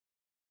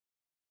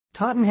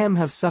Tottenham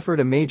have suffered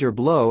a major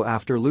blow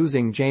after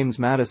losing James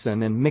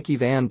Maddison and Micky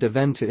van de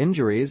Ven to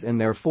injuries in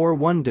their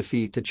 4-1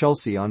 defeat to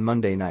Chelsea on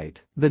Monday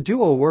night. The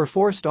duo were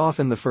forced off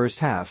in the first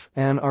half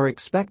and are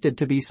expected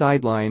to be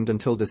sidelined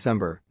until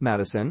December.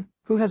 Maddison,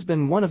 who has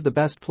been one of the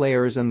best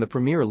players in the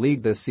Premier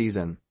League this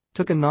season,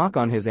 took a knock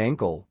on his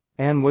ankle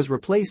and was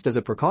replaced as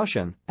a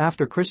precaution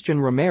after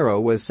Cristian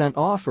Romero was sent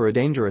off for a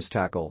dangerous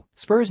tackle.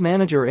 Spurs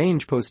manager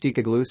Ange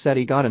Postecoglou said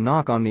he got a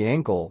knock on the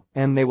ankle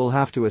and they will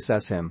have to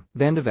assess him.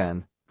 Van de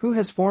Ven, who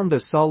has formed a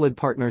solid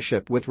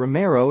partnership with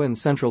Romero in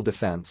central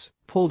defense,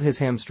 pulled his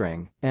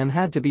hamstring and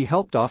had to be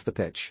helped off the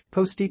pitch.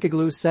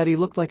 Postecoglou said he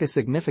looked like a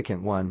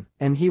significant one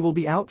and he will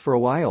be out for a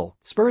while.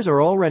 Spurs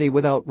are already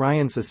without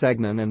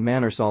Sessegnon and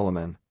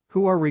Manor,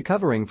 who are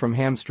recovering from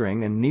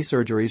hamstring and knee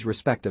surgeries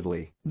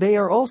respectively. They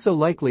are also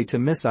likely to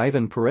miss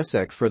Ivan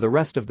Perisic for the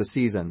rest of the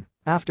season,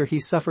 after he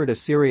suffered a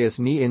serious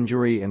knee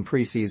injury in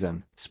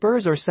pre-season.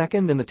 Spurs are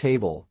second in the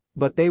table,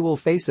 but they will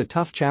face a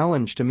tough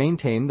challenge to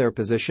maintain their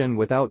position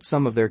without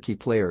some of their key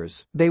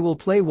players. They will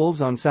play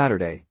Wolves on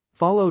Saturday,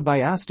 followed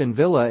by Aston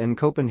Villa in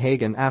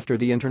Copenhagen after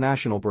the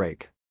international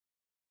break.